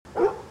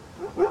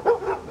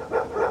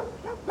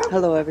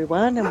Hello,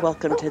 everyone, and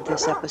welcome to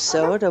this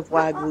episode of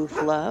Wag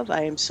Woof Love.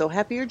 I am so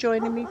happy you're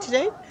joining me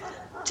today.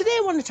 Today,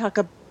 I want to talk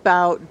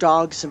about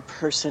dogs and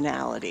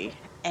personality.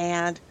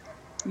 And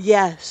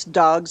yes,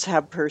 dogs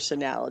have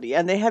personality,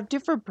 and they have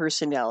different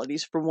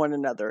personalities from one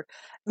another.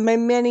 My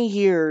many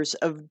years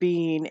of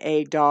being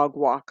a dog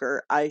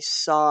walker, I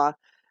saw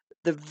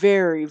the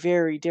very,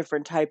 very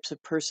different types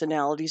of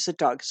personalities that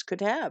dogs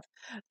could have.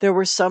 There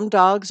were some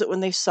dogs that when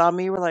they saw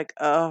me were like,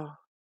 oh,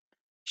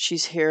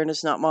 she's here and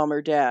it's not mom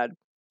or dad.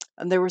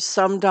 And there were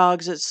some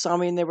dogs that saw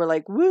me and they were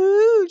like,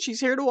 "Woo, she's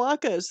here to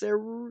walk us."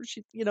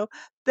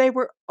 They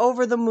were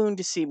over the moon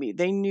to see me.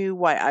 They knew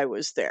why I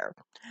was there.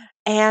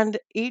 And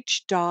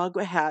each dog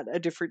had a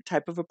different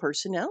type of a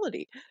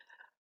personality.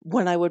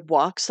 When I would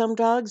walk some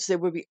dogs, they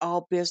would be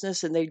all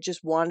business and they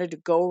just wanted to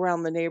go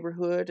around the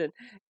neighborhood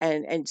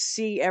and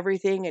see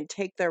everything and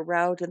take their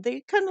route. And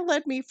they kind of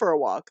led me for a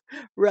walk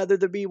rather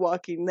than me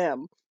walking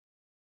them.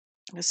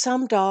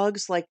 Some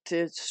dogs like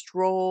to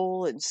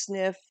stroll and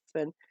sniff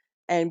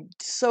and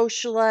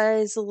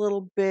socialize a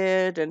little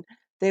bit, and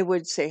they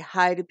would say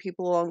hi to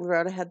people along the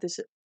road. I had this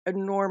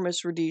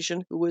enormous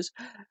Rhodesian who was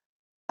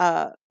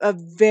a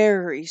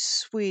very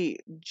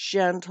sweet,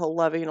 gentle,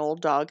 loving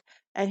old dog,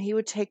 and he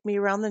would take me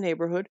around the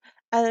neighborhood.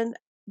 And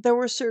there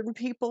were certain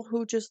people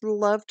who just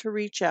loved to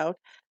reach out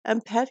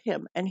and pet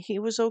him, and he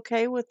was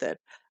okay with it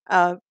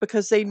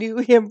because they knew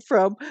him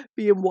from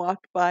being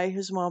walked by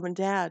his mom and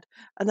dad,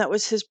 and that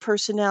was his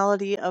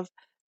personality of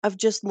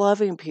just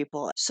loving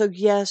people. So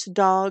yes,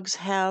 dogs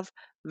have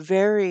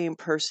varying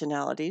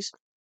personalities,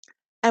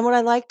 and what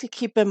I like to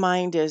keep in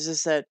mind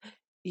is that,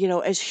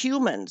 as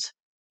humans,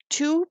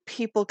 two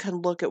people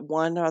can look at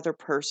one other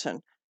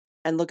person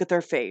and look at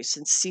their face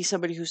and see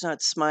somebody who's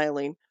not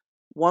smiling.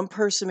 One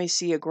person may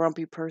see a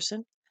grumpy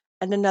person,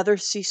 and another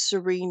sees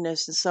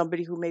sereneness in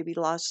somebody who may be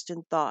lost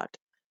in thought.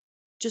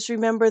 Just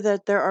remember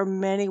that there are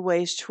many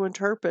ways to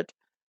interpret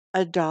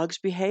a dog's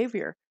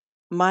behavior.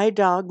 My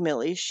dog,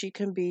 Millie, she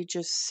can be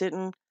just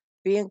sitting,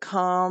 being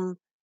calm,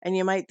 and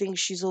you might think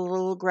she's a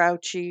little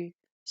grouchy.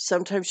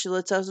 Sometimes she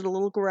lets out a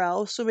little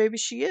growl, so maybe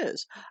she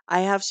is.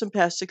 I have some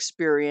past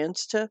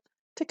experience to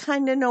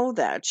kind of know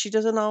that. She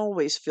doesn't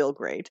always feel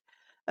great.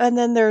 And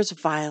then there's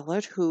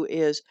Violet, who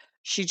is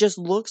she just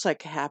looks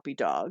like a happy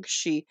dog.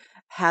 She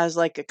has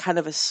like a kind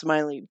of a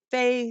smiling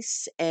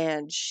face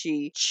and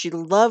she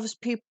loves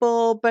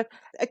people, but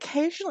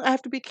occasionally I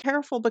have to be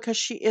careful because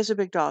she is a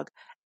big dog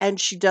and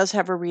she does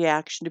have a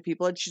reaction to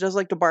people and she does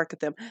like to bark at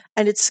them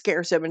and it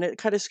scares them and it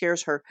kind of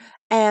scares her.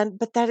 And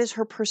but that is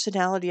her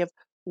personality of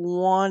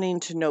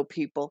wanting to know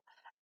people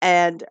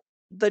and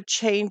the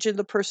change in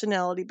the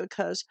personality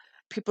because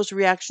people's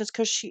reactions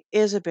because she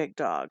is a big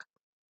dog.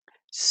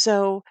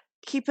 So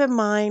keep in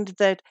mind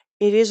that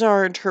it is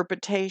our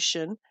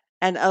interpretation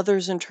and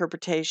others'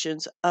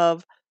 interpretations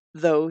of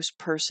those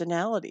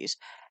personalities.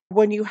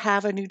 When you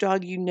have a new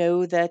dog, you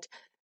know that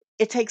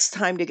it takes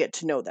time to get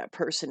to know that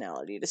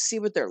personality, to see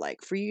what they're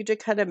like, for you to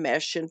kind of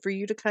mesh and for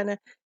you to kind of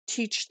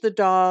teach the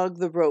dog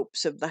the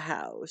ropes of the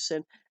house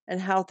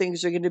and how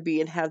things are going to be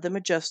and have them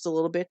adjust a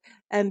little bit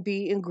and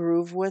be in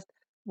groove with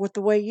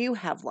the way you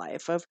have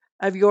life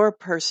of your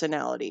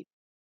personality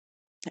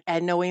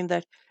and knowing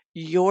that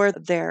you're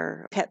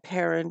their pet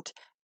parent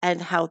and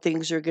how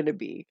things are going to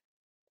be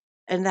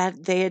and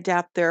that they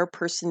adapt their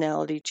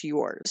personality to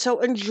yours. So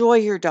enjoy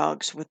your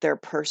dogs with their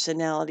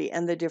personality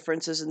and the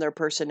differences in their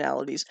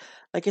personalities.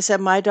 Like I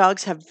said, my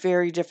dogs have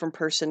very different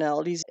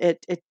personalities.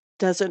 It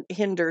doesn't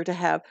hinder to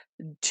have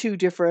two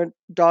different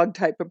dog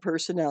type of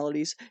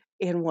personalities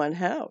in one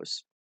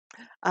house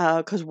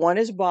because one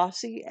is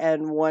bossy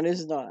and one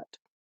is not.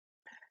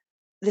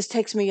 This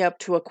takes me up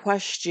to a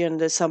question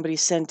that somebody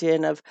sent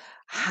in of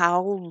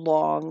how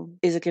long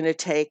is it going to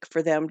take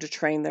for them to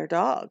train their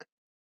dog?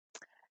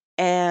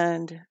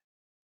 And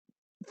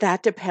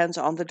that depends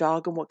on the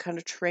dog and what kind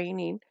of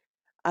training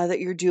that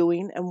you're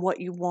doing and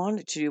what you want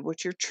it to do,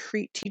 what you're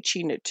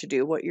teaching it to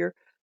do, what you're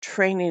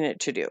training it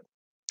to do.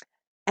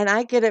 And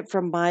I get it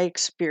from my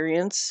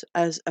experience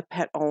as a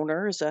pet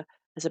owner, as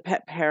a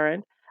pet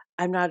parent.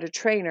 I'm not a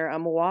trainer,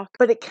 I'm a walker,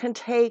 but it can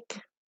take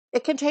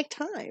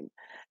time.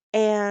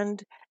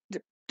 And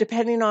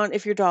depending on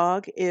if your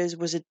dog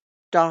was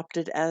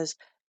adopted as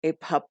a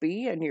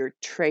puppy and you're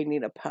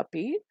training a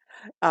puppy,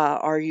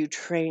 are you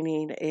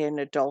training an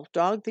adult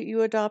dog that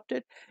you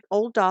adopted?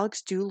 Old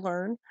dogs do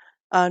learn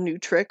new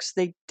tricks.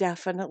 They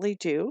definitely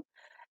do.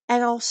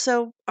 And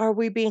also, are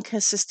we being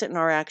consistent in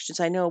our actions?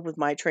 I know with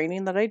my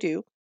training that I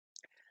do,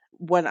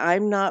 when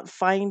I'm not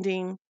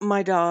finding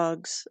my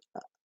dog's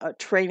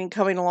training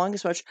coming along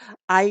as much,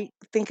 I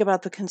think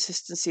about the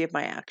consistency of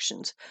my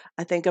actions.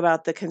 I think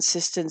about the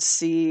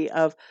consistency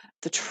of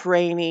the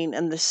training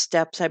and the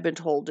steps I've been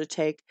told to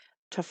take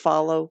to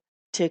follow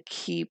to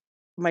keep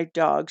my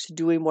dogs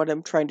doing what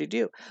I'm trying to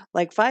do.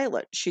 Like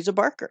Violet, she's a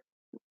barker.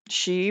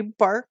 She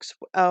barks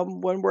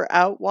when we're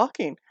out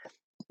walking.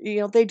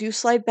 They do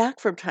slide back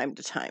from time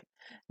to time.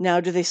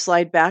 Now, do they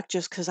slide back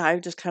just because I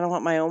just kind of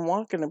want my own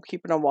walk and I'm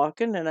keeping on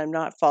walking and I'm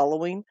not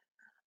following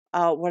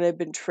what I've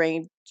been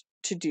trained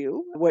to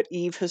do, what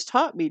Eve has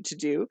taught me to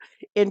do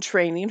in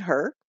training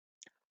her?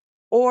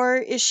 Or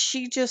is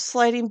she just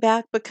sliding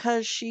back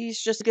because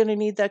she's just going to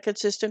need that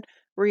consistent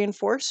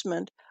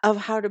reinforcement of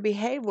how to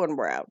behave when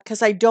we're out?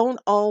 Because I don't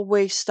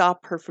always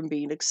stop her from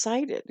being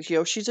excited.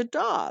 She's a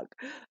dog.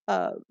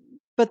 Uh,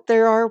 but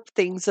there are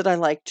things that I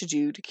like to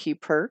do to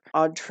keep her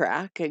on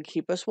track and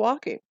keep us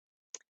walking.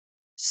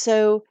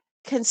 So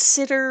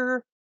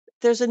consider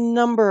there's a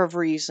number of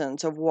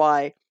reasons of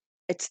why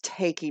it's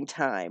taking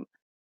time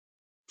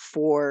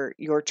for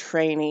your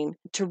training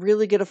to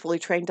really get a fully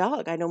trained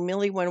dog. I know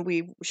Millie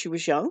when she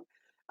was young,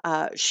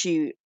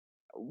 she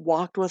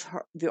walked with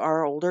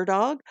our older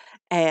dog,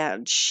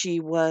 and she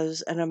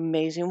was an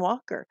amazing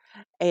walker.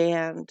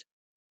 And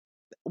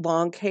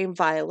along came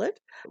Violet.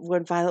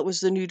 When Violet was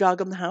the new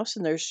dog in the house,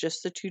 and there's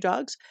just the two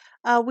dogs,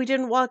 we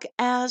didn't walk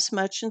as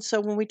much. And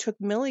so when we took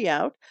Millie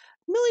out,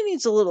 Millie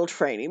needs a little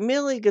training.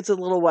 Millie gets a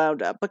little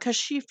wound up because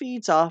she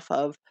feeds off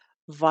of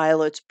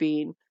Violet's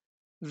being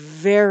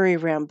very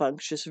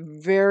rambunctious,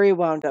 very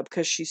wound up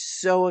because she's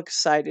so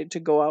excited to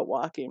go out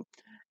walking.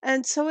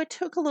 And so it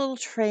took a little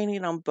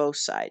training on both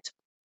sides,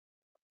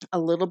 a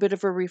little bit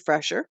of a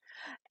refresher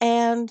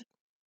and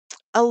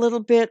a little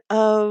bit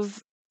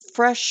of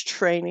fresh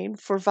training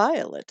for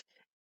Violet.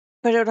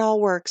 But it all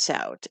works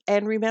out.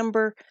 And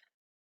remember,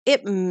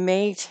 it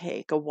may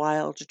take a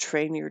while to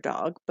train your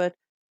dog, but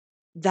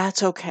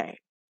that's okay.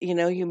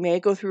 You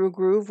may go through a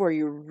groove where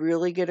you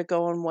really get it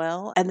going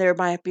well, and there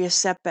might be a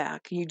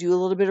setback. You do a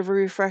little bit of a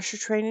refresher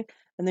training,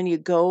 and then you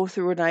go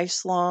through a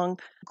nice long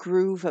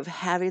groove of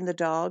having the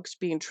dogs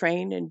being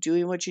trained and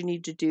doing what you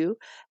need to do,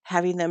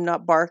 having them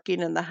not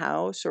barking in the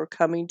house or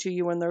coming to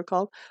you when they're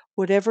called.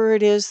 Whatever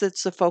it is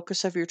that's the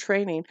focus of your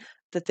training,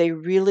 that they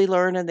really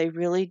learn and they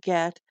really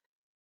get,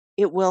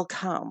 it will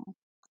come.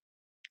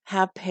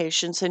 Have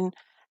patience. And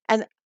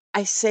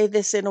I say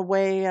this in a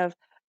way of,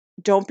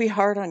 don't be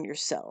hard on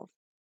yourself.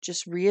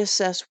 Just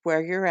reassess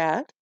where you're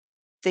at.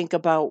 Think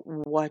about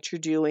what you're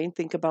doing.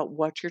 Think about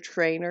what your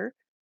trainer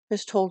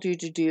has told you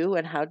to do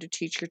and how to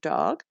teach your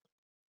dog.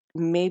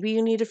 Maybe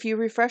you need a few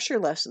refresher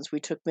lessons. We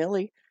took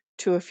Millie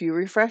to a few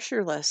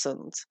refresher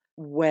lessons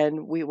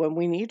when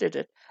we needed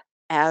it.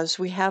 As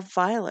we have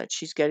Violet,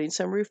 she's getting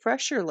some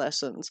refresher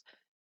lessons,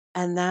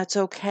 and that's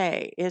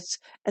okay. It's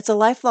a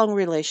lifelong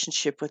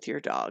relationship with your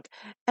dog.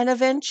 And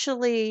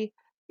eventually,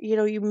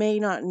 you may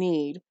not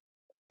need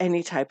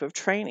any type of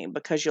training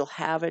because you'll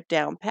have it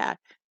down pat.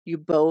 You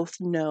both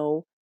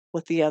know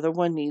what the other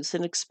one needs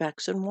and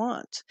expects and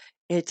wants.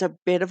 It's a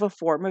bit of a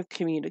form of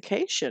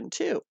communication,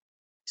 too.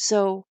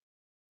 So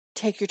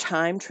take your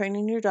time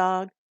training your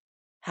dog,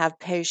 have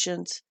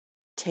patience,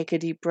 take a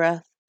deep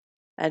breath,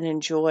 and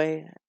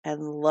enjoy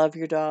and love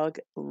your dog,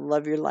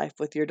 love your life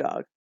with your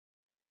dog.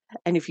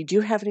 And if you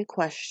do have any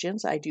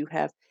questions, I do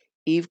have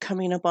Eve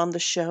coming up on the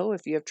show.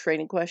 If you have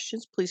training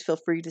questions, please feel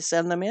free to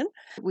send them in.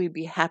 We'd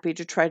be happy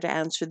to try to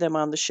answer them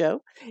on the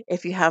show.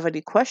 If you have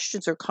any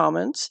questions or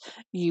comments,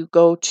 you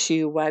go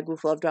to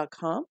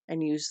wagwooflove.com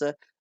and use the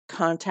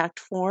contact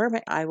form.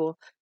 I will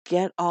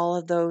get all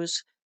of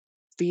those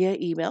via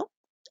email.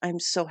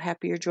 I'm so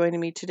happy you're joining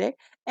me today.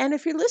 And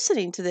if you're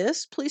listening to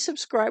this, please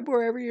subscribe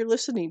wherever you're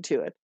listening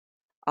to it.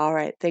 All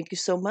right. Thank you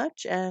so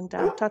much. And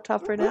ta-ta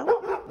for now.